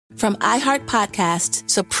From iHeart Podcasts,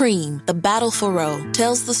 Supreme, The Battle for Roe,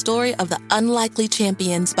 tells the story of the unlikely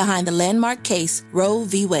champions behind the landmark case Roe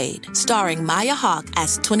v. Wade. Starring Maya Hawke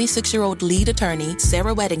as 26-year-old lead attorney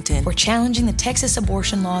Sarah Weddington. We're challenging the Texas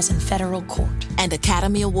abortion laws in federal court. And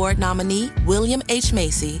Academy Award nominee William H.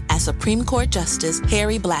 Macy as Supreme Court Justice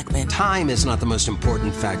Harry Blackmun. Time is not the most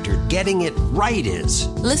important factor. Getting it right is.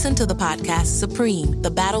 Listen to the podcast Supreme,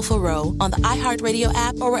 The Battle for Roe on the iHeartRadio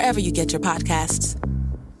app or wherever you get your podcasts.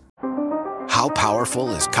 How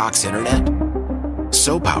powerful is Cox Internet?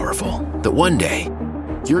 So powerful that one day,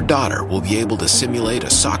 your daughter will be able to simulate a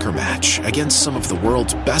soccer match against some of the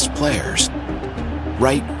world's best players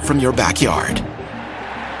right from your backyard.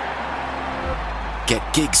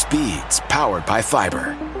 Get gig speeds powered by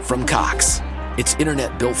fiber from Cox. It's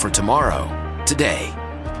internet built for tomorrow, today.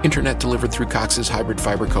 Internet delivered through Cox's hybrid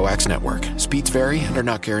fiber coax network. Speeds vary and are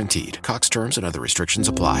not guaranteed. Cox terms and other restrictions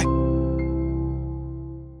apply.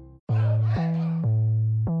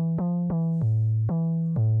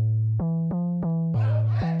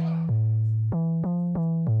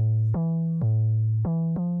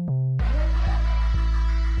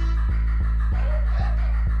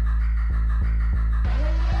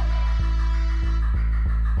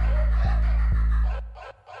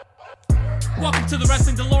 Welcome to the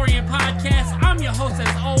Wrestling DeLorean Podcast. I'm your host,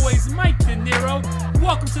 as always, Mike De Niro.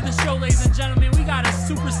 Welcome to the show, ladies and gentlemen. We got a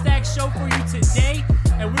super stacked show for you today,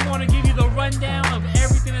 and we want to give you the rundown of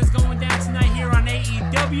everything that's going down tonight here on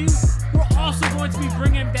AEW. We're also going to be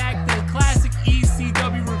bringing back the classic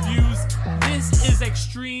ECW reviews. This is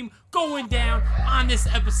Extreme going down on this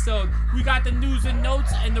episode. We got the news and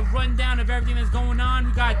notes and the rundown of everything that's going on.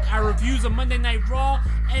 We got our reviews of Monday Night Raw,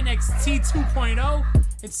 NXT 2.0,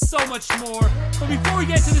 and so much more. But before we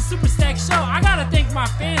get to the Super Stack show, I gotta thank my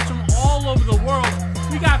fans from all over the world.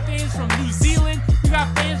 We got fans from New Zealand, we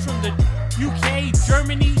got fans from the UK,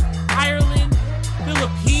 Germany, Ireland,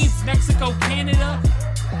 Philippines, Mexico, Canada,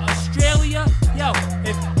 Australia. Yo,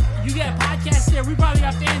 if you get podcasts there, we probably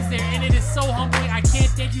got fans there, and it is so humbling. I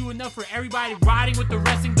can't thank you enough for everybody riding with the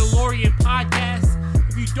Wrestling DeLorean Podcast.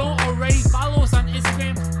 If you don't already, follow us on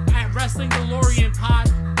Instagram at Wrestling DeLorean Pod.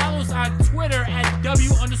 Follow us on Twitter at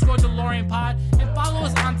W_DeLorean Pod, and follow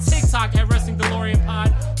us on TikTok at Wrestling DeLorean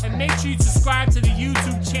Pod. And make sure you subscribe to the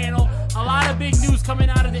YouTube channel. A lot of big news coming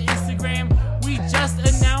out of the Instagram. We just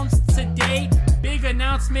announced today, big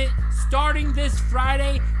announcement, starting this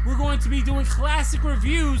Friday, we're going to be doing classic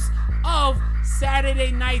reviews of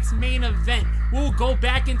Saturday night's main event. We'll go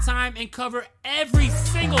back in time and cover every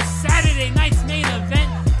single Saturday night's main event.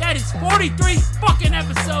 That is 43 fucking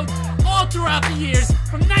episodes all throughout the years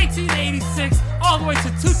from 1986 all the way to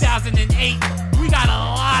 2008. We got a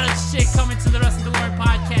lot of shit coming to the Wrestling DeLorean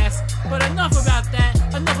Podcast. But enough about that.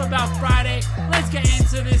 Enough about Friday. Let's get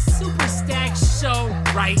into this Super Stack show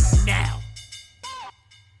right now.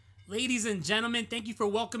 Ladies and gentlemen, thank you for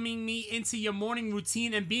welcoming me into your morning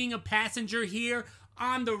routine and being a passenger here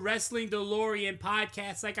on the Wrestling DeLorean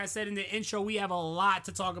Podcast. Like I said in the intro, we have a lot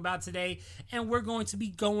to talk about today, and we're going to be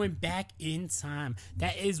going back in time.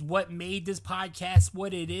 That is what made this podcast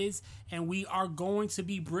what it is, and we are going to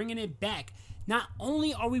be bringing it back. Not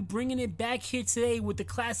only are we bringing it back here today with the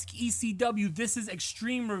classic ECW, this is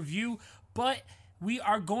Extreme Review, but we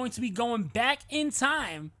are going to be going back in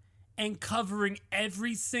time and covering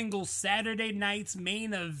every single Saturday night's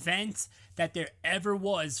main event that there ever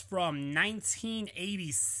was from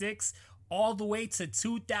 1986 all the way to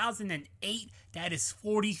 2008. That is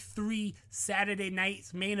 43 Saturday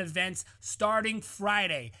night's main events starting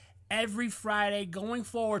Friday. Every Friday going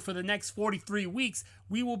forward for the next 43 weeks,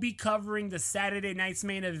 we will be covering the Saturday night's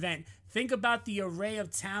main event. Think about the array of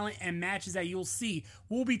talent and matches that you'll see.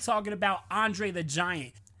 We'll be talking about Andre the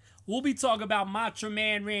Giant. We'll be talking about Macho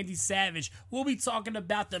Man Randy Savage. We'll be talking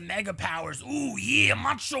about the Mega Powers. Ooh, yeah,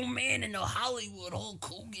 Macho Man and the Hollywood Hulk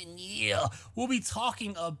Hogan, yeah. We'll be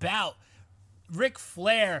talking about Ric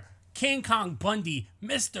Flair, King Kong Bundy,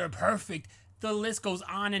 Mr. Perfect. The list goes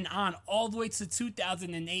on and on, all the way to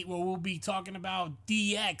 2008, where we'll be talking about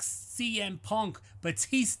DX, CM Punk,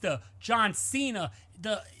 Batista, John Cena.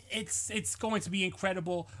 It's going to be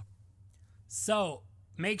incredible. So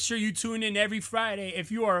make sure you tune in every Friday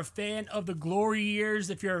if you are a fan of the glory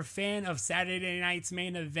years, if you're a fan of Saturday night's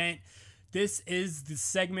main event. This is the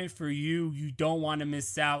segment for you. You don't want to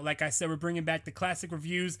miss out. Like I said, we're bringing back the classic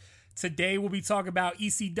reviews. Today, we'll be talking about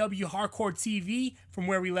ECW Hardcore TV from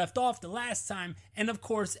where we left off the last time. And of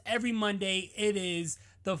course, every Monday, it is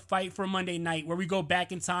the Fight for Monday Night, where we go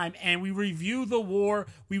back in time and we review the war,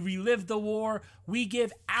 we relive the war, we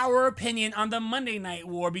give our opinion on the Monday Night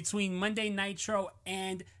War between Monday Nitro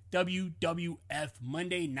and WWF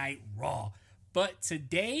Monday Night Raw. But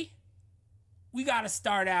today, we got to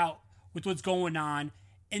start out with what's going on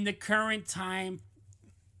in the current time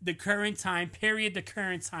period, the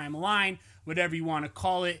current timeline, whatever you want to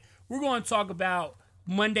call it. We're going to talk about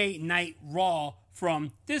Monday Night Raw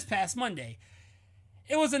from this past Monday.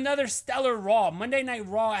 It was another stellar Raw. Monday Night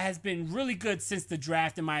Raw has been really good since the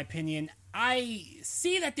draft, in my opinion. I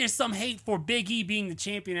see that there's some hate for Big E being the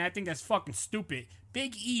champion, and I think that's fucking stupid.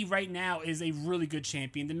 Big E right now is a really good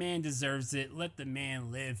champion. The man deserves it. Let the man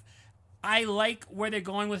live. I like where they're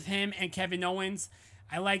going with him and Kevin Owens.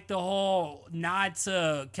 I like the whole nod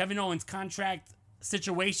to Kevin Owens' contract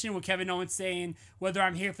situation with Kevin Owens saying, whether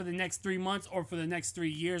I'm here for the next 3 months or for the next 3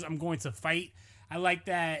 years, I'm going to fight. I like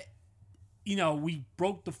that, we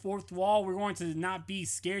broke the fourth wall. We're going to not be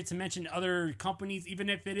scared to mention other companies, even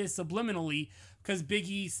if it is subliminally, because Big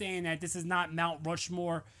E saying that this is not Mount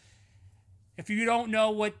Rushmore. If you don't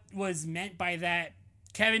know what was meant by that,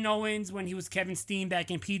 Kevin Owens, when he was Kevin Steen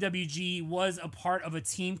back in PWG, was a part of a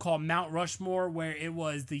team called Mount Rushmore, where it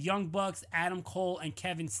was the Young Bucks, Adam Cole, and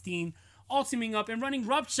Kevin Steen all teaming up and running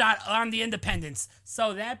roughshod on the Independents.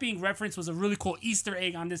 So that being referenced was a really cool Easter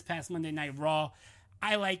egg on this past Monday Night Raw.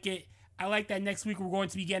 I like it. I like that next week we're going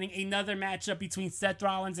to be getting another matchup between Seth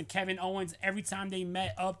Rollins and Kevin Owens. Every time they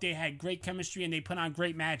met up, they had great chemistry and they put on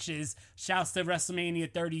great matches. Shouts to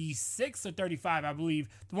WrestleMania 36 or 35, I believe.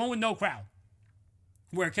 The one with no crowd,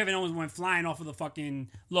 where Kevin Owens went flying off of the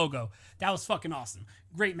fucking logo. That was fucking awesome.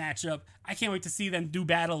 Great matchup. I can't wait to see them do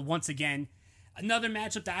battle once again. Another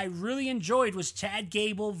matchup that I really enjoyed was Chad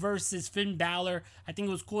Gable versus Finn Balor. I think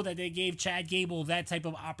it was cool that they gave Chad Gable that type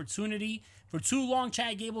of opportunity. For too long,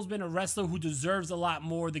 Chad Gable's been a wrestler who deserves a lot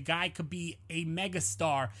more. The guy could be a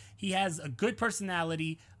megastar. He has a good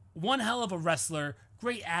personality, one hell of a wrestler,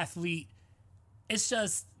 great athlete. It's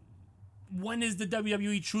just, when is the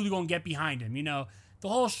WWE truly going to get behind him? The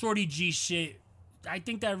whole Shorty G shit, I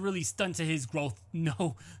think that really stunted his growth.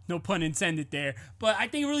 No pun intended there. But I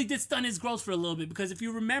think it really did stunt his growth for a little bit, because if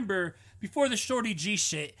you remember, before the Shorty G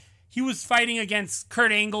shit, he was fighting against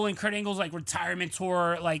Kurt Angle and Kurt Angle's retirement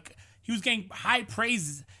tour. He was getting high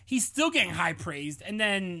praise. He's still getting high praise. And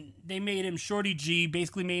then they made him Shorty G,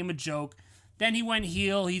 basically made him a joke. Then he went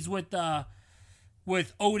heel. He's with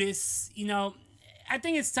Otis. I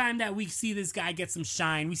think it's time that we see this guy get some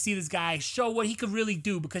shine. We see this guy show what he could really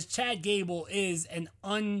do, because Chad Gable is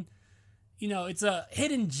it's a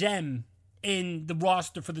hidden gem in the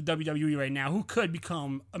roster for the WWE right now, who could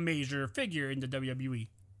become a major figure in the WWE.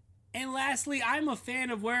 And lastly, I'm a fan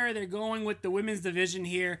of where they're going with the women's division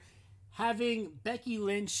here. Having Becky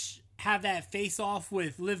Lynch have that face-off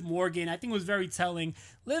with Liv Morgan, I think was very telling.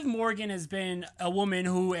 Liv Morgan has been a woman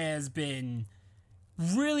who has been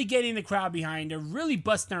really getting the crowd behind her, really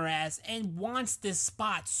busting her ass, and wants this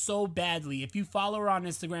spot so badly. If you follow her on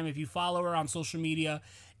Instagram, if you follow her on social media,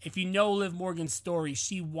 if you know Liv Morgan's story,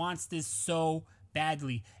 she wants this so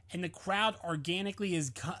badly. And the crowd organically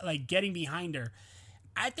is getting behind her.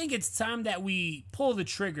 I think it's time that we pull the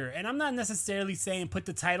trigger. And I'm not necessarily saying put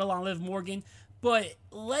the title on Liv Morgan, but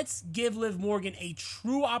let's give Liv Morgan a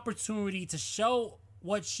true opportunity to show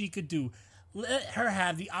what she could do. Let her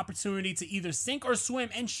have the opportunity to either sink or swim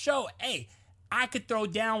and show, hey, I could throw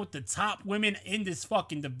down with the top women in this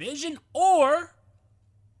fucking division, or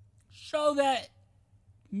show that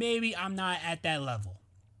maybe I'm not at that level.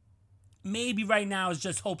 Maybe right now it's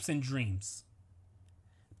just hopes and dreams.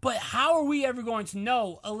 But how are we ever going to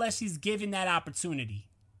know unless she's given that opportunity?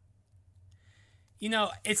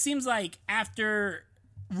 It seems like after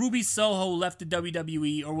Ruby Soho left the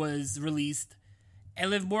WWE or was released, and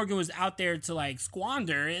Liv Morgan was out there to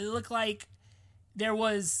squander, it looked like there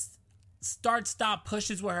was start-stop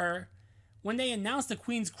pushes with her. When they announced the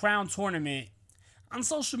Queen's Crown tournament, on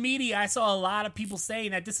social media, I saw a lot of people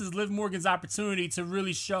saying that this is Liv Morgan's opportunity to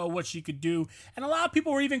really show what she could do. And a lot of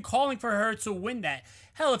people were even calling for her to win that.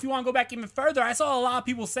 Hell, if you want to go back even further, I saw a lot of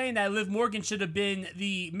people saying that Liv Morgan should have been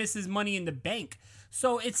the Mrs. Money in the Bank.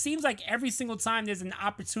 So it seems like every single time there's an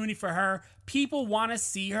opportunity for her, people want to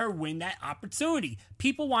see her win that opportunity.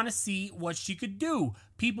 People want to see what she could do.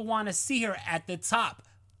 People want to see her at the top.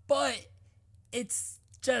 But it's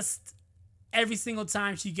just every single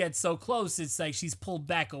time she gets so close, it's like she's pulled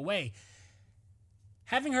back away.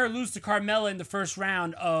 Having her lose to Carmella in the first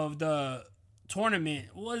round of the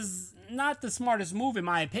tournament was not the smartest move, in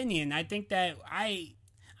my opinion. I think that I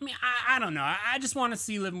don't know. I just want to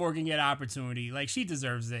see Liv Morgan get an opportunity. She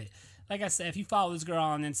deserves it. Like I said, if you follow this girl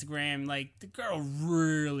on Instagram, the girl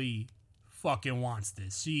really fucking wants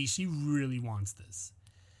this. She really wants this.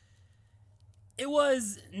 It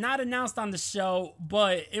was not announced on the show,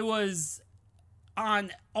 but it was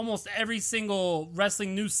on almost every single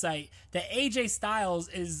wrestling news site that AJ Styles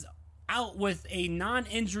is out with a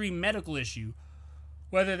non-injury medical issue.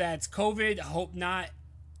 Whether that's COVID, I hope not.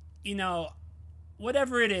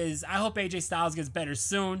 Whatever it is, I hope AJ Styles gets better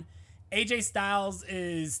soon. AJ Styles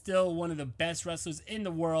is still one of the best wrestlers in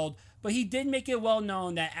the world, but he did make it well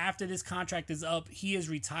known that after this contract is up, he is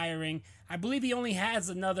retiring. I believe he only has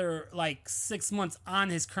another 6 months on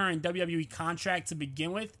his current WWE contract to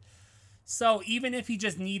begin with. So even if he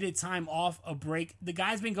just needed time off, a break, the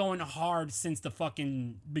guy's been going hard since the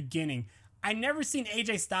fucking beginning. I never seen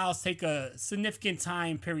AJ Styles take a significant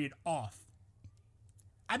time period off.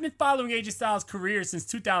 I've been following AJ Styles' career since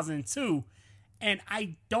 2002, and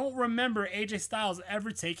I don't remember AJ Styles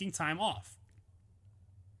ever taking time off.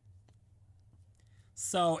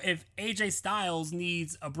 So if AJ Styles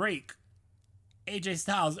needs a break, AJ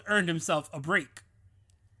Styles earned himself a break.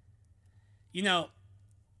 You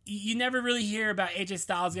never really hear about AJ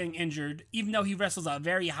Styles getting injured, even though he wrestles a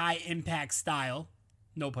very high impact style.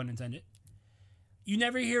 No pun intended. You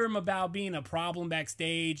never hear him about being a problem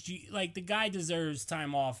backstage. The guy deserves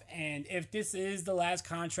time off. And if this is the last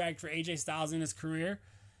contract for AJ Styles in his career,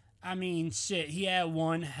 I mean, shit, he had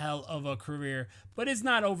one hell of a career. But it's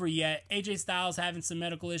not over yet. AJ Styles having some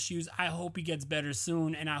medical issues. I hope he gets better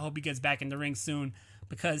soon, and I hope he gets back in the ring soon,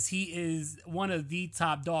 because he is one of the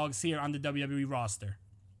top dogs here on the WWE roster.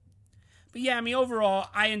 But yeah, I mean, overall,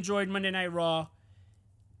 I enjoyed Monday Night Raw.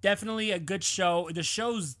 Definitely a good show. The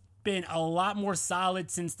show's been a lot more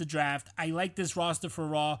solid since the draft. I like this roster for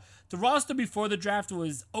Raw. The roster before the draft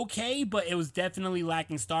was okay, but it was definitely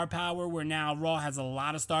lacking star power, where now Raw has a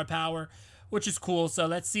lot of star power, which is cool. So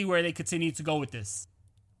let's see where they continue to go with this.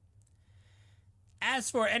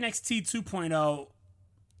 As for NXT 2.0,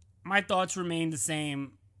 my thoughts remain the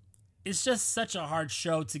same. It's just such a hard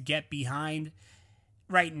show to get behind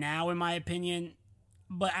right now, in my opinion.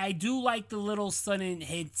 But I do like the little sudden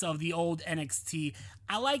hits of the old NXT.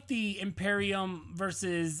 I like the Imperium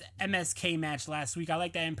versus MSK match last week. I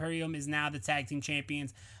like that Imperium is now the tag team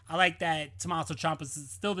champions. I like that Tommaso Ciampa is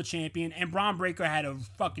still the champion. And Braun Breaker had a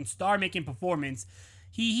fucking star-making performance.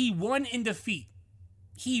 He won in defeat.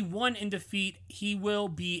 He will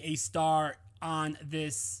be a star on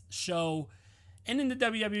this show and in the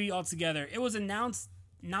WWE altogether. It was announced,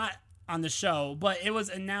 not on the show, but it was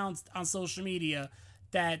announced on social media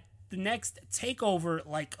that the next TakeOver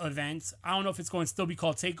event, I don't know if it's going to still be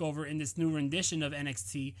called TakeOver in this new rendition of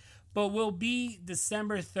NXT, but will be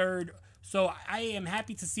December 3rd. So I am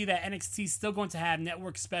happy to see that NXT is still going to have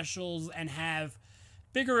network specials and have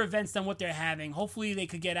bigger events than what they're having. Hopefully they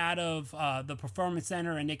could get out of the Performance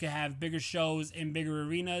Center and they could have bigger shows in bigger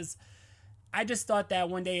arenas. I just thought that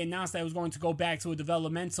when they announced that it was going to go back to a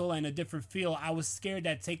developmental and a different feel, I was scared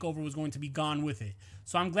that TakeOver was going to be gone with it.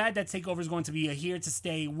 So I'm glad that TakeOver is going to be here to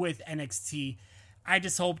stay with NXT. I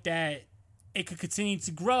just hope that it could continue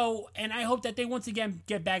to grow, and I hope that they once again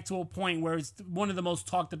get back to a point where it's one of the most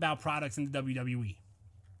talked about products in the WWE.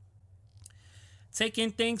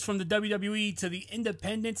 Taking things from the WWE to the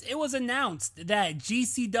independents, it was announced that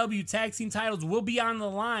GCW tag team titles will be on the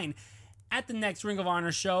line at the next Ring of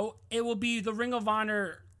Honor show. It will be the Ring of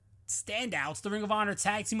Honor standouts, the Ring of Honor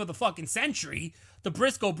tag team of the fucking century, the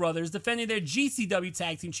Briscoe brothers, defending their GCW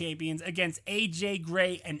tag team champions against AJ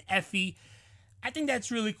Gray and Effie. I think that's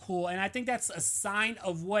really cool, and I think that's a sign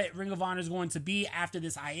of what Ring of Honor is going to be after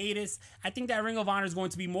this hiatus. I think that Ring of Honor is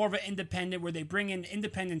going to be more of an independent, where they bring in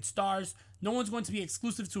independent stars. No one's going to be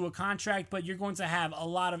exclusive to a contract, but you're going to have a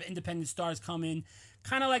lot of independent stars come in,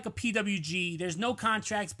 kind of like a PWG. There's no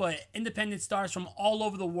contracts, but independent stars from all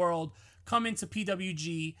over the world come into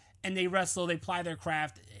PWG, and they wrestle, they ply their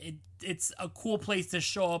craft. It's a cool place to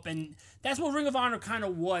show up, and that's what Ring of Honor kind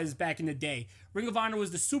of was back in the day. Ring of Honor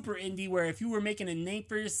was the super indie, where if you were making a name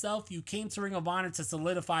for yourself, you came to Ring of Honor to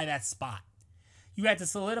solidify that spot. You had to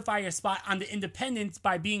solidify your spot on the independents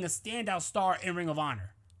by being a standout star in Ring of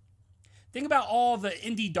Honor. Think about all the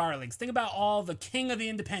indie darlings. Think about all the king of the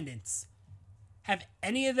independents. Have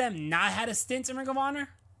any of them not had a stint in Ring of Honor?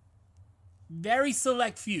 Very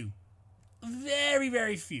select few. Very,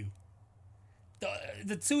 very few.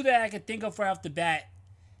 The two that I could think of right off the bat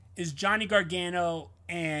is Johnny Gargano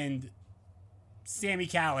and Sami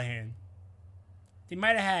Callihan. They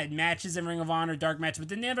might have had matches in Ring of Honor, dark matches, but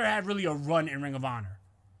they never had really a run in Ring of Honor.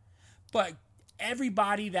 But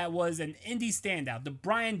everybody that was an indie standout, the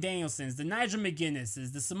Bryan Danielsons, the Nigel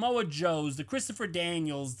McGuinnesses, the Samoa Joes, the Christopher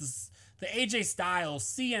Daniels, the AJ Styles,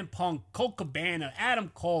 CM Punk, Colt Cabana, Adam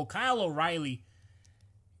Cole, Kyle O'Reilly,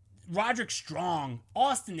 Roderick Strong,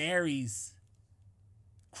 Austin Aries,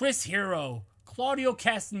 Chris Hero, Claudio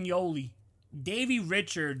Castagnoli, Davey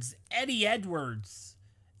Richards, Eddie Edwards,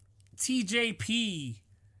 TJP.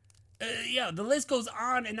 The list goes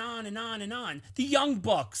on and on and on and on. The Young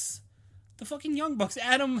Bucks. The fucking Young Bucks.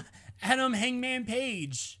 Adam Hangman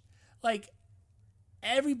Page. Like,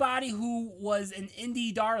 everybody who was an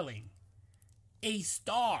indie darling, a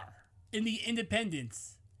star in the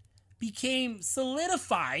independents, became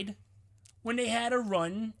solidified when they had a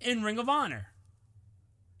run in Ring of Honor.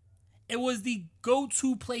 It was the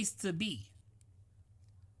go-to place to be.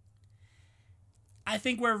 I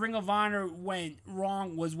think where Ring of Honor went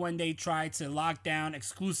wrong was when they tried to lock down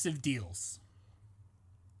exclusive deals.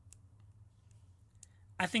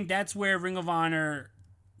 I think that's where Ring of Honor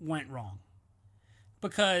went wrong.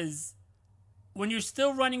 Because when you're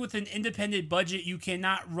still running with an independent budget, you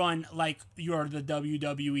cannot run like you're the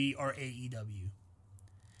WWE or AEW.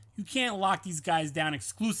 You can't lock these guys down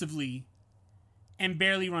exclusively and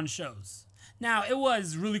barely run shows. Now, it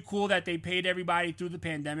was really cool that they paid everybody through the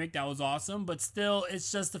pandemic. That was awesome. But still,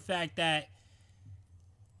 it's just the fact that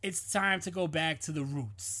it's time to go back to the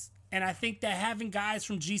roots. And I think that having guys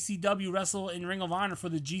from GCW wrestle in Ring of Honor for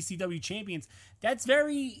the GCW champions, that's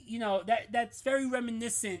very, that's very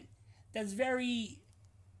reminiscent. That's very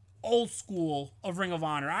old school of Ring of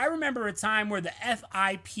Honor. I remember a time where the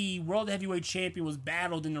FIP World Heavyweight Champion was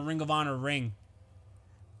battled in the Ring of Honor ring.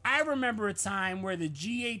 I remember a time where the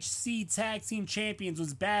GHC Tag Team Champions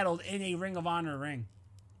was battled in a Ring of Honor ring.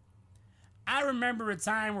 I remember a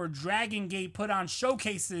time where Dragon Gate put on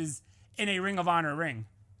showcases in a Ring of Honor ring.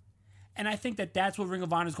 And I think that that's what Ring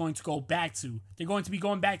of Honor is going to go back to. They're going to be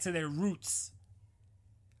going back to their roots,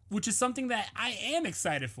 which is something that I am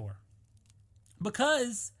excited for.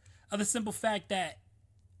 Because of the simple fact that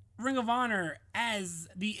Ring of Honor, as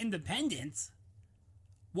the independent,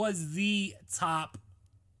 was the top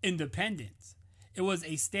independent. It was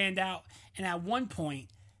a standout. And at one point,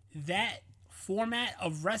 that format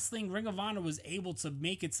of wrestling, Ring of Honor was able to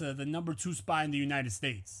make it to the number 2 spot in the United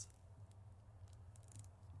States.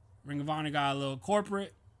 Ring of Honor got a little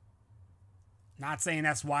corporate. Not saying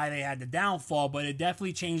that's why they had the downfall, but it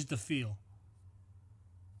definitely changed the feel.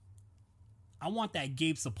 I want that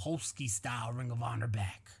Gabe Sapolsky style Ring of Honor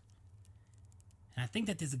back. And I think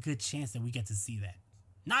that there's a good chance that we get to see that.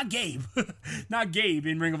 Not Gabe. Not Gabe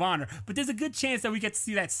in Ring of Honor. But there's a good chance that we get to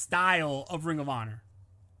see that style of Ring of Honor.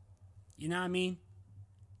 You know what I mean?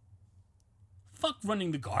 Fuck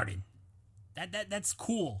running the Garden. That's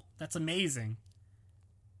cool. That's amazing.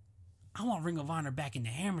 I want Ring of Honor back in the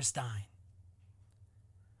Hammerstein.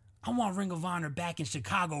 I want Ring of Honor back in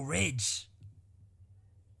Chicago Ridge.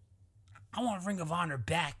 I want Ring of Honor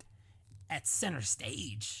back at center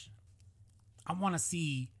stage. I want to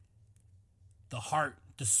see the heart,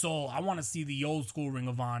 the soul. I want to see the old school Ring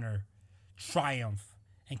of Honor triumph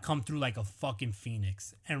and come through like a fucking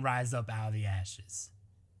phoenix and rise up out of the ashes.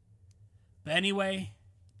 But anyway,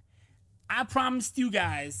 I promised you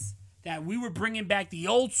guys that we were bringing back the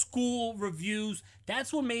old school reviews.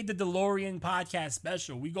 That's what made the DeLorean podcast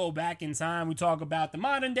special. We go back in time. We talk about the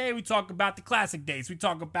modern day. We talk about the classic days. We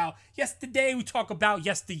talk about yesterday. We talk about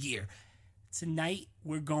yesteryear. Tonight,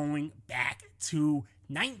 we're going back to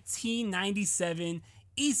 1997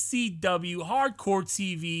 ECW Hardcore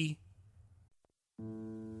TV.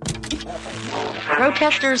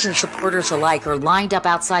 Protesters and supporters alike are lined up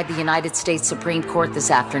outside the United States Supreme Court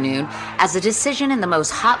this afternoon as a decision in the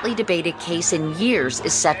most hotly debated case in years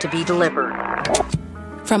is set to be delivered.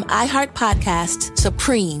 From iHeart Podcasts,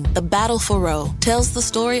 Supreme, The Battle for Roe, tells the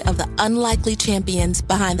story of the unlikely champions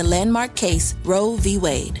behind the landmark case Roe v.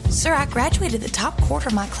 Wade. Sir, I graduated the top quarter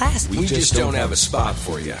of my class. We just don't have a spot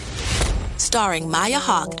for you. Starring Maya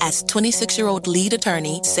Hawke as 26-year-old lead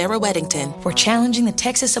attorney Sarah Weddington. We're challenging the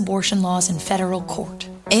Texas abortion laws in federal court.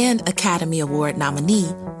 And Academy Award nominee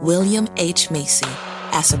William H. Macy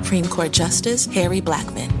as Supreme Court Justice Harry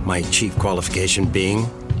Blackmun. My chief qualification being,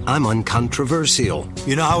 I'm uncontroversial.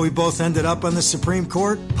 You know how we both ended up on the Supreme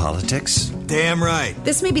Court? Politics? Damn right.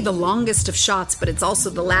 This may be the longest of shots, but it's also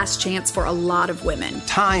the last chance for a lot of women.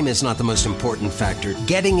 Time is not the most important factor.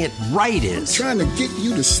 Getting it right is. I'm trying to get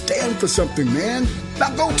you to stand for something, man.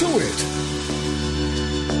 Now go to it.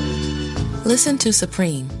 Listen to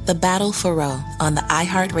Supreme, The Battle for Roe on the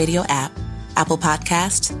iHeartRadio app, Apple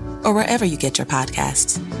Podcasts, or wherever you get your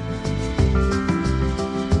podcasts.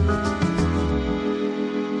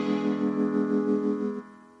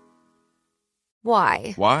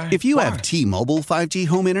 Why? Why? If you have T-Mobile 5G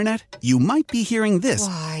home internet, you might be hearing this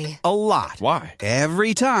Why? a lot. Why?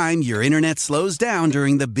 Every time your internet slows down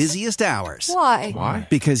during the busiest hours. Why? Why?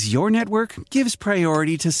 Because your network gives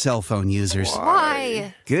priority to cell phone users.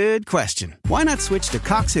 Why? Good question. Why not switch to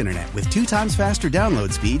Cox Internet with 2 times faster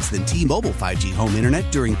download speeds than T-Mobile 5G home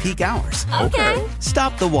internet during peak hours? Okay.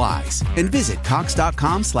 Stop the whys and visit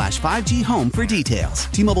cox.com/5G home for details.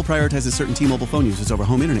 T-Mobile prioritizes certain T-Mobile phone users over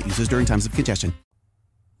home internet users during times of congestion.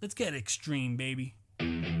 Let's get extreme, baby.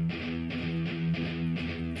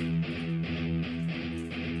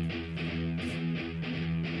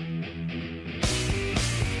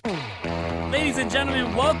 Ladies and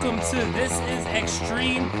gentlemen, welcome to This is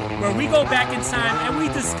Extreme, where we go back in time and we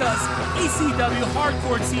discuss ECW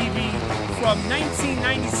Hardcore TV from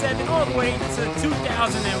 1997 all the way to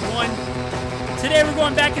 2001. Today we're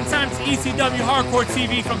going back in time to ECW Hardcore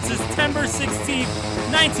TV from September 16th,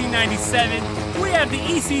 1997. We have the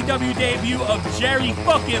ECW debut of Jerry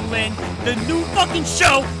fucking Lynn. The new fucking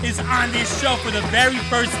show is on this show for the very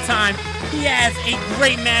first time. He has a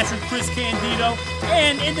great match with Chris Candido.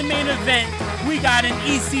 And in the main event, we got an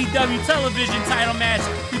ECW television title match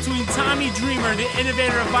between Tommy Dreamer, the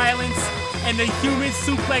innovator of violence, and the human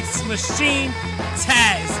suplex machine,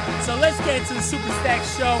 Taz. So let's get into the Super Stack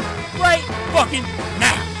show right fucking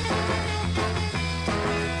now.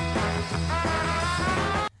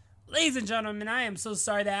 Ladies and gentlemen, I am so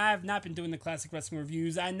sorry that I have not been doing the classic wrestling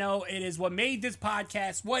reviews. I know it is what made this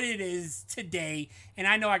podcast what it is today, and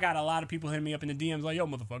I know I got a lot of people hitting me up in the DMs like, yo,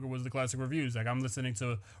 motherfucker, what's the classic reviews? Like, I'm listening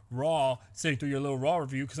to Raw, sitting through your little Raw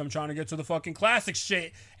review because I'm trying to get to the fucking classic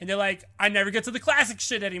shit, and they're like, I never get to the classic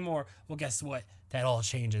shit anymore. Well, guess what? That all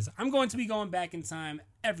changes. I'm going to be going back in time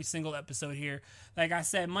every single episode here. Like I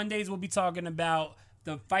said, Mondays we'll be talking about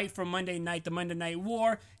the fight from Monday night, the Monday Night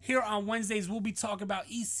War. Here on Wednesdays, we'll be talking about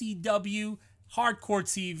ECW Hardcore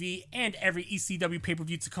TV and every ECW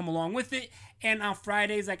pay-per-view to come along with it. And on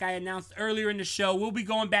Fridays, like I announced earlier in the show, we'll be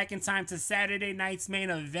going back in time to Saturday night's main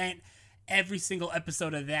event, every single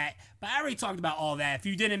episode of that. But I already talked about all that. If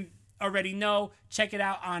you didn't already know, check it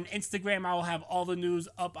out on Instagram. I will have all the news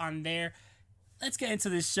up on there. Let's get into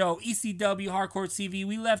this show. ECW Hardcore TV.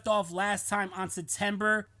 We left off last time on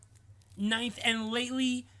September 9th, and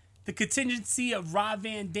lately the contingency of Rob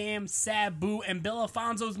Van Dam, Sabu, and Bill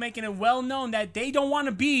Alfonso is making it well known that they don't want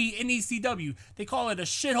to be in ECW. They call it a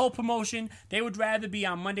shithole promotion. They would rather be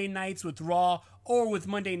on Monday nights with Raw or with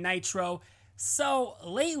Monday Nitro. So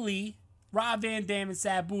lately, Rob Van Dam and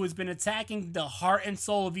Sabu has been attacking the heart and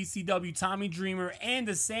soul of ECW, Tommy Dreamer and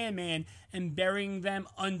the Sandman, and burying them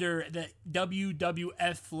under the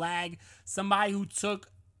WWF flag. Somebody who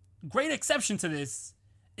took great exception to this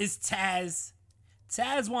is Taz.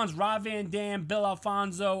 Taz wants Rob Van Dam, Bill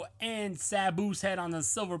Alfonso, and Sabu's head on a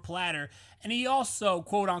silver platter. And he also,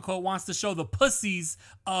 quote unquote, wants to show the pussies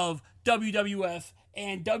of WWF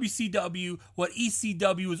and WCW what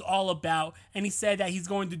ECW is all about. And he said that he's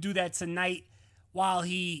going to do that tonight while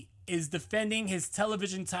he is defending his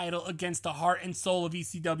television title against the heart and soul of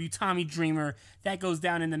ECW, Tommy Dreamer. That goes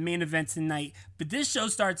down in the main event tonight. But this show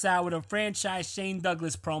starts out with a franchise Shane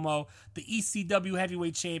Douglas promo, the ECW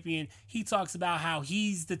heavyweight champion. He talks about how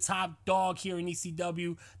he's the top dog here in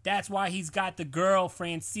ECW. That's why he's got the girl,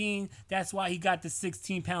 Francine. That's why he got the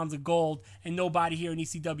 16 pounds of gold, and nobody here in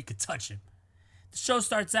ECW could touch him. The show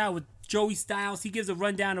starts out with Joey Styles. He gives a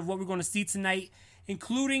rundown of what we're going to see tonight,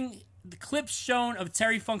 including the clips shown of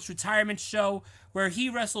Terry Funk's retirement show where he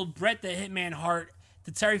wrestled Bret the Hitman Hart,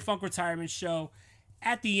 the Terry Funk retirement show.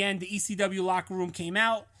 At the end, the ECW locker room came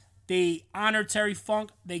out. They honored Terry Funk.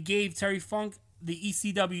 They gave Terry Funk the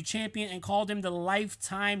ECW champion and called him the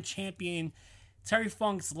lifetime champion. Terry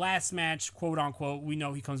Funk's last match, quote unquote, we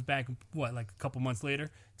know he comes back, like a couple months later.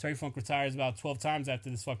 Terry Funk retires about 12 times after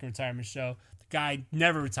this fucking retirement show. The guy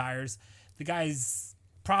never retires. The guy's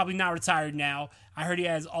probably not retired now. I heard he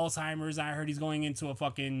has Alzheimer's. I heard he's going into a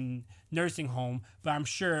fucking nursing home. But I'm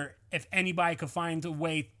sure if anybody could find a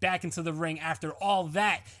way back into the ring after all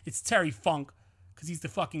that, it's Terry Funk, because he's the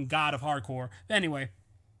fucking god of hardcore. But anyway,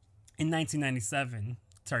 in 1997,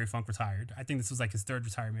 Terry Funk retired. I think this was like his third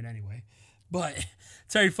retirement anyway. But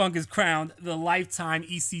Terry Funk is crowned the lifetime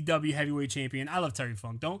ECW heavyweight champion. I love Terry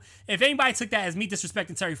Funk. If anybody took that as me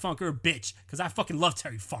disrespecting Terry Funk, you're a bitch, because I fucking love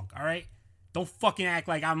Terry Funk, all right? Don't fucking act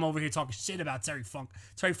like I'm over here talking shit about Terry Funk.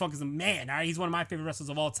 Terry Funk is a man, all right? He's one of my favorite wrestlers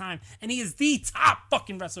of all time, and he is the top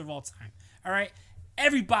fucking wrestler of all time, all right?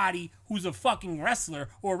 Everybody who's a fucking wrestler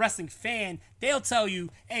or a wrestling fan, they'll tell you,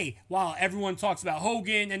 hey, while everyone talks about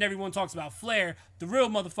Hogan and everyone talks about Flair, the real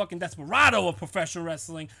motherfucking desperado of professional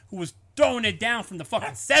wrestling, who was throwing it down from the fucking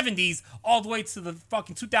 70s all the way to the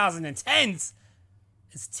fucking 2010s,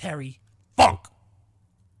 is Terry Funk.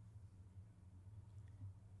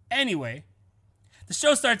 Anyway, the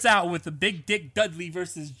show starts out with the Big Dick Dudley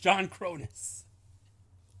versus John Cronus.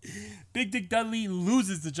 Big Dick Dudley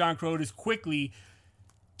loses to John Cronus quickly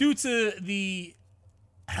due to the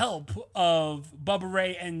help of Bubba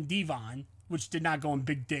Ray and Devon, which did not go in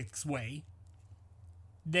Big Dick's way.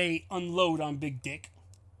 They unload on Big Dick.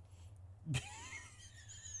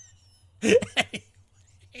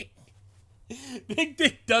 Big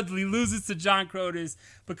Dick Dudley loses to John Cronus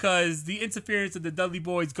because the interference of the Dudley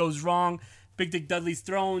Boys goes wrong. Big Dick Dudley's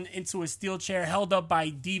thrown into a steel chair held up by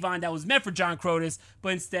Devon that was meant for John Cronus,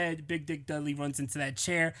 but instead Big Dick Dudley runs into that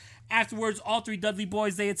chair. Afterwards, all three Dudley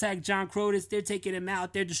Boys, they attack John Cronus. They're taking him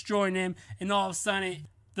out. They're destroying him. And all of a sudden,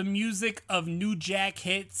 the music of New Jack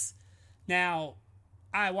hits. Now,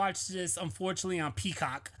 I watched this, unfortunately, on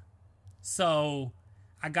Peacock. So,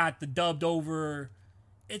 I got the dubbed over,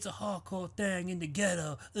 it's a hardcore thing in the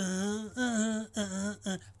ghetto.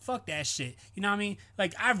 Fuck that shit. You know what I mean?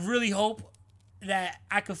 Like, I really hope that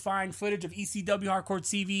I could find footage of ECW Hardcore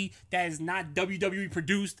TV that is not WWE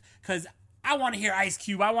produced, because I want to hear Ice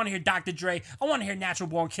Cube, I want to hear Dr. Dre, I want to hear Natural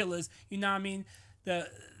Born Killers. You know what I mean?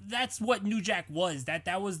 That's what New Jack was.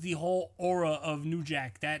 That was the whole aura of New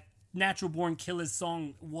Jack. That Natural Born Killers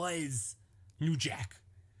song was New Jack.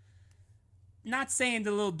 Not saying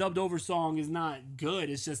the little dubbed over song is not good.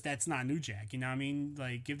 It's just that's not New Jack. You know what I mean?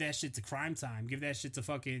 Like, give that shit to Crime Time. Give that shit to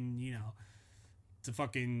fucking,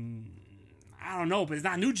 I don't know, but it's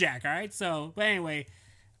not New Jack, all right? So, but anyway,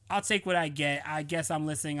 I'll take what I get. I guess I'm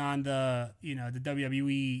listening on the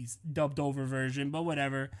WWE dubbed over version, but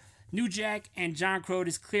whatever. New Jack and John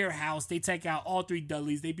Cronus clear house. They take out all three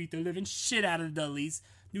Dudleys. They beat the living shit out of the Dudleys.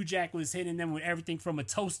 New Jack was hitting them with everything from a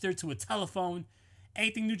toaster to a telephone.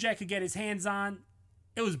 Anything New Jack could get his hands on,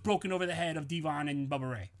 it was broken over the head of Devon and Bubba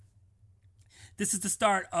Ray. This is the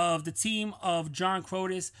start of the team of John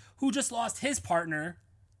Cronus, who just lost his partner,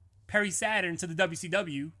 Perry Saturn, to the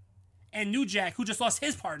WCW, and New Jack, who just lost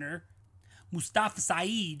his partner, Mustafa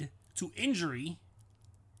Saeed, to injury.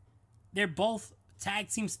 They're both tag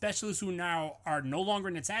team specialists who now are no longer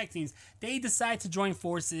in the tag teams. They decide to join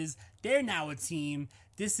forces. They're now a team.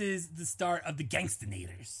 This is the start of the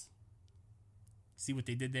Gangstanators. See what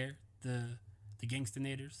they did there? The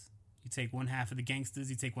Gangstanators. You take one half of the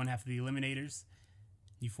gangsters, you take one half of the eliminators,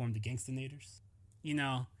 you form the Gangstanators. You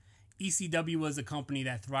know, ECW was a company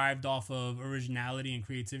that thrived off of originality and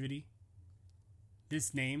creativity.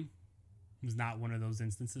 This name was not one of those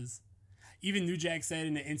instances. Even New Jack said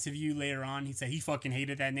in the interview later on, he said he fucking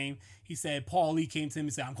hated that name. He said Paul Lee came to him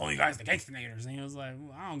and said, I'm calling you guys the Gangstanators. And he was like,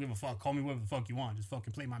 well, I don't give a fuck. Call me whatever the fuck you want. Just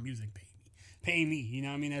fucking play my music, pay me, you know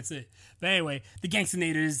what I mean? That's it. But anyway, the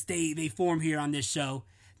Gangstanators, they form here on this show.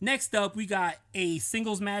 Next up, we got a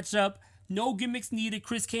singles matchup. No gimmicks needed.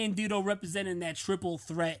 Chris Candido representing that triple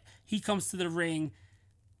threat. He comes to the ring,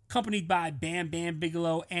 accompanied by Bam Bam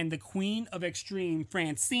Bigelow and the Queen of Extreme,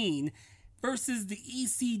 Francine, versus the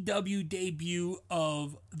ECW debut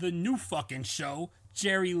of the new fucking show,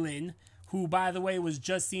 Jerry Lynn, who, by the way, was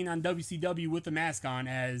just seen on WCW with the mask on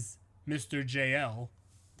as Mr. JL.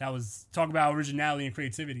 That was, talk about originality and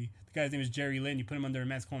creativity. The guy's name is Jerry Lynn. You put him under a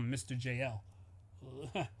mask, call him Mr. JL.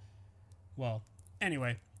 Well,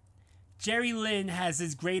 anyway. Jerry Lynn has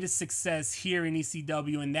his greatest success here in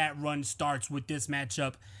ECW, and that run starts with this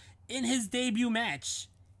matchup. In his debut match,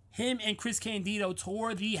 him and Chris Candido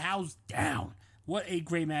tore the house down. What a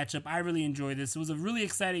great matchup. I really enjoyed this. It was a really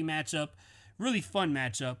exciting matchup, really fun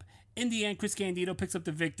matchup. In the end, Chris Candido picks up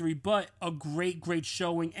the victory, but a great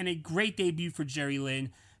showing and a great debut for Jerry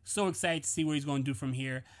Lynn. So excited to see what he's going to do from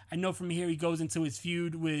here. I know from here he goes into his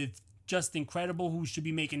feud with Just Incredible, who should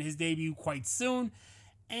be making his debut quite soon.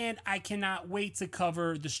 And I cannot wait to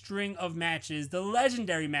cover the string of matches, the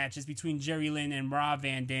legendary matches between Jerry Lynn and Rob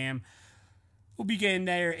Van Dam. We'll be getting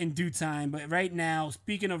there in due time, but right now,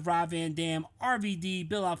 speaking of Rob Van Dam, RVD,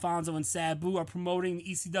 Bill Alfonso, and Sabu are promoting the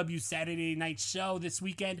ECW Saturday Night Show this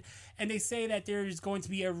weekend, and they say that there is going to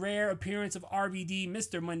be a rare appearance of RVD,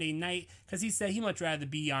 Mr. Monday Night, because he said he'd much rather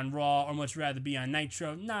be on Raw or much rather be on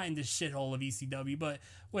Nitro, not in the shithole of ECW, but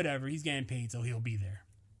whatever, he's getting paid, so he'll be there.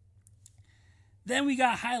 Then we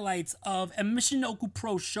got highlights of a Michinoku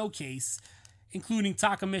Pro Showcase, including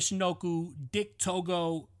Taka Michinoku, Dick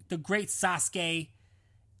Togo, the Great Sasuke,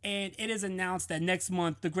 and it is announced that next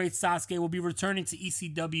month the Great Sasuke will be returning to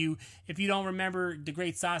ECW. If you don't remember, the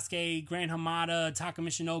Great Sasuke, Grand Hamada, Taka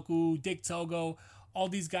Michinoku, Dick Togo, all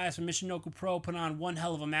these guys from Michinoku Pro put on one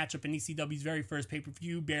hell of a matchup in ECW's very first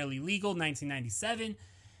pay-per-view, Barely Legal, 1997.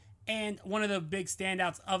 And one of the big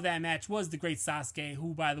standouts of that match was the Great Sasuke,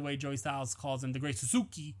 who, by the way, Joey Styles calls him the Great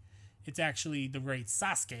Suzuki It's actually the great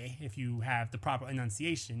Sasuke, if you have the proper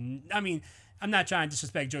enunciation. I mean, I'm not trying to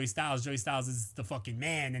disrespect Joey Styles. Joey Styles is the fucking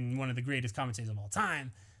man and one of the greatest commentators of all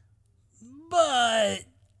time. But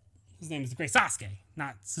his name is the great Sasuke,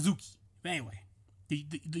 not Suzuki. But anyway, the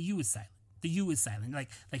U is silent. The U is silent. Like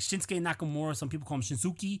Shinsuke Nakamura, some people call him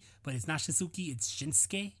Shinsuke, but it's not Shinsuke, it's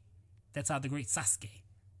Shinsuke. That's how the great Sasuke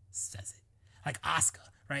says it. Like Asuka,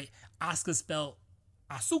 right? Asuka spelled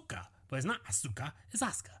Asuka, but it's not Asuka, it's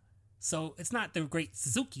Asuka. So it's not the great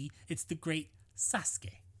Suzuki, it's the great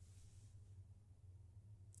Sasuke.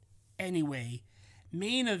 Anyway,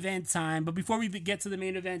 main event time. But before we get to the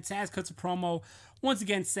main event, Taz cuts a promo once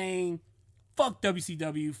again saying, fuck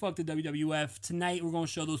WCW, fuck the WWF. Tonight we're going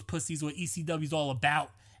to show those pussies what ECW's all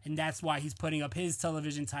about. And that's why he's putting up his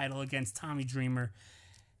television title against Tommy Dreamer.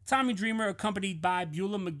 Tommy Dreamer accompanied by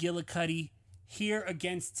Beulah McGillicuddy here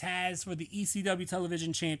against Taz for the ECW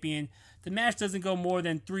television champion. The match doesn't go more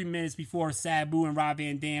than 3 minutes before Sabu and Rob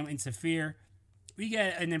Van Dam interfere. We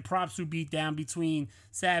get an impromptu beatdown between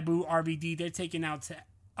Sabu, RVD. They're taking out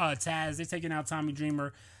Taz. They're taking out Tommy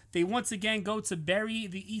Dreamer. They once again go to bury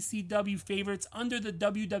the ECW favorites under the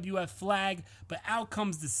WWF flag, but out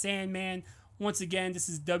comes the Sandman. Once again, this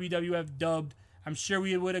is WWF dubbed. I'm sure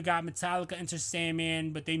we would have got Metallica Enter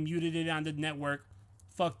Sandman, but they muted it on the network.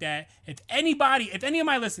 Fuck that. If any of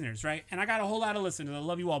my listeners, right, and I got a whole lot of listeners, I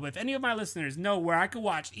love you all, but if any of my listeners know where I could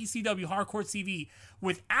watch ECW Hardcore TV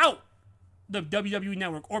without the WWE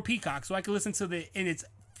Network or Peacock, so I could listen to in its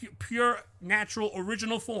pure, natural,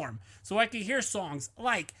 original form, so I could hear songs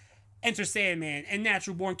like Enter Sandman and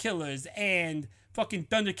Natural Born Killers and fucking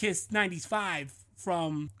Thunderkiss 95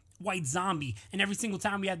 from White Zombie, and every single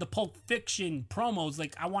time we had the Pulp Fiction promos,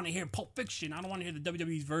 like, I want to hear Pulp Fiction, I don't want to hear the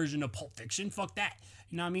WWE's version of Pulp Fiction, fuck that,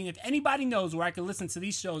 you know what I mean? If anybody knows where I can listen to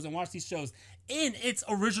these shows and watch these shows in its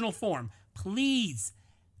original form, please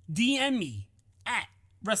DM me at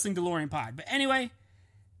Wrestling DeLorean Pod. But anyway,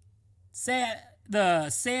 the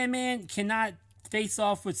Sandman cannot face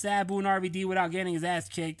off with Sabu and RVD without getting his ass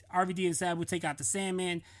kicked. RVD and Sabu take out the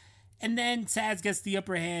Sandman, and then Taz gets the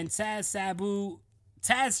upper hand.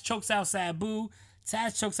 Taz chokes out Sabu.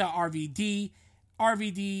 Taz chokes out RVD.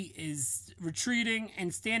 RVD is retreating,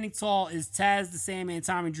 and standing tall is Taz, the Sandman, and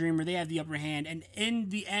Tommy Dreamer. They have the upper hand. And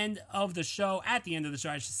at the end of the show, I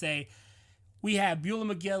should say, we have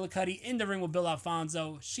Beulah McGillicuddy in the ring with Bill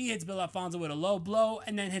Alfonso. She hits Bill Alfonso with a low blow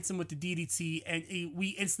and then hits him with the DDT. And we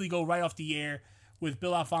instantly go right off the air with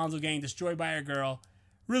Bill Alfonso getting destroyed by a girl.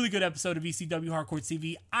 Really good episode of ECW Hardcore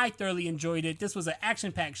TV. I thoroughly enjoyed it. This was an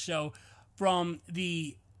action-packed show, from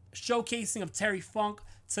the showcasing of Terry Funk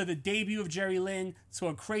to the debut of Jerry Lynn to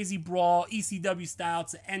a crazy brawl, ECW style,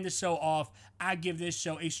 to end the show off. I give this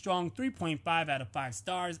show a strong 3.5 out of 5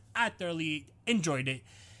 stars. I thoroughly enjoyed it.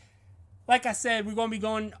 Like I said, we're going to be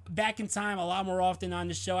going back in time a lot more often on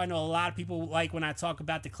the show. I know a lot of people like when I talk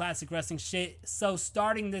about the classic wrestling shit. So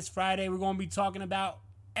starting this Friday, we're going to be talking about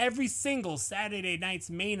every single Saturday night's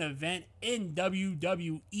main event in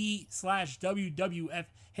WWE/WWF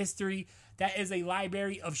history. That is a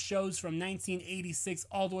library of shows from 1986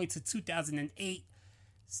 all the way to 2008.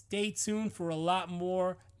 Stay tuned for a lot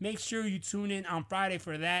more. Make sure you tune in on Friday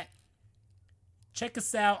for that. Check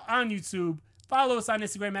us out on YouTube. Follow us on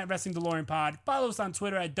Instagram at Wrestling DeLorean Pod. Follow us on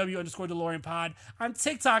Twitter at W_DeLorean Pod. On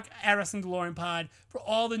TikTok at Wrestling DeLorean Pod. For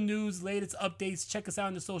all the news, latest updates, check us out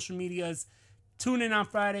on the social medias. Tune in on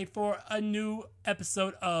Friday for a new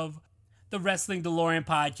episode of the Wrestling DeLorean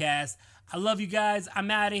Podcast. I love you guys. I'm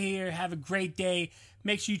out of here. Have a great day.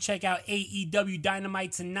 Make sure you check out AEW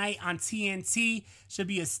Dynamite tonight on TNT. Should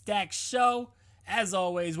be a stacked show. As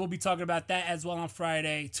always, we'll be talking about that as well on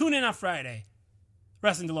Friday. Tune in on Friday.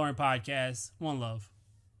 Wrestling DeLorean Podcast. One love.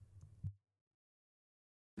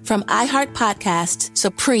 From iHeart Podcasts,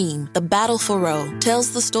 Supreme, The Battle for Roe,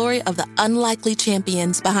 tells the story of the unlikely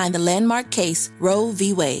champions behind the landmark case Roe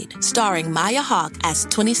v. Wade. Starring Maya Hawke as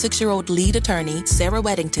 26-year-old lead attorney Sarah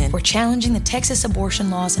Weddington. We're challenging the Texas abortion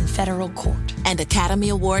laws in federal court. And Academy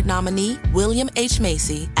Award nominee William H.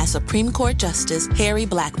 Macy as Supreme Court Justice Harry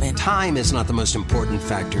Blackmun. Time is not the most important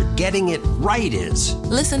factor. Getting it right is.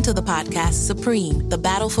 Listen to the podcast Supreme, The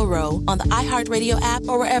Battle for Roe on the iHeartRadio app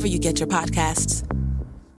or wherever you get your podcasts.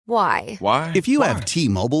 Why? Why? If you have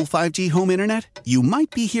T-Mobile 5G home internet, you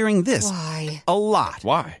might be hearing this Why? a lot.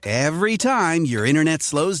 Why? Every time your internet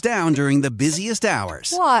slows down during the busiest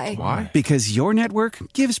hours. Why? Why? Because your network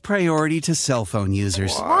gives priority to cell phone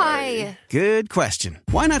users. Why? Good question.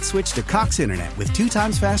 Why not switch to Cox Internet with 2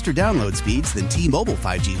 times faster download speeds than T-Mobile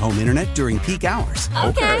 5G home internet during peak hours?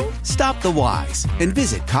 Okay. Stop the whys and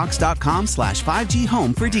visit Cox.com/5G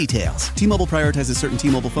home for details. T-Mobile prioritizes certain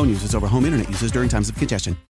T-Mobile phone users over home internet users during times of congestion.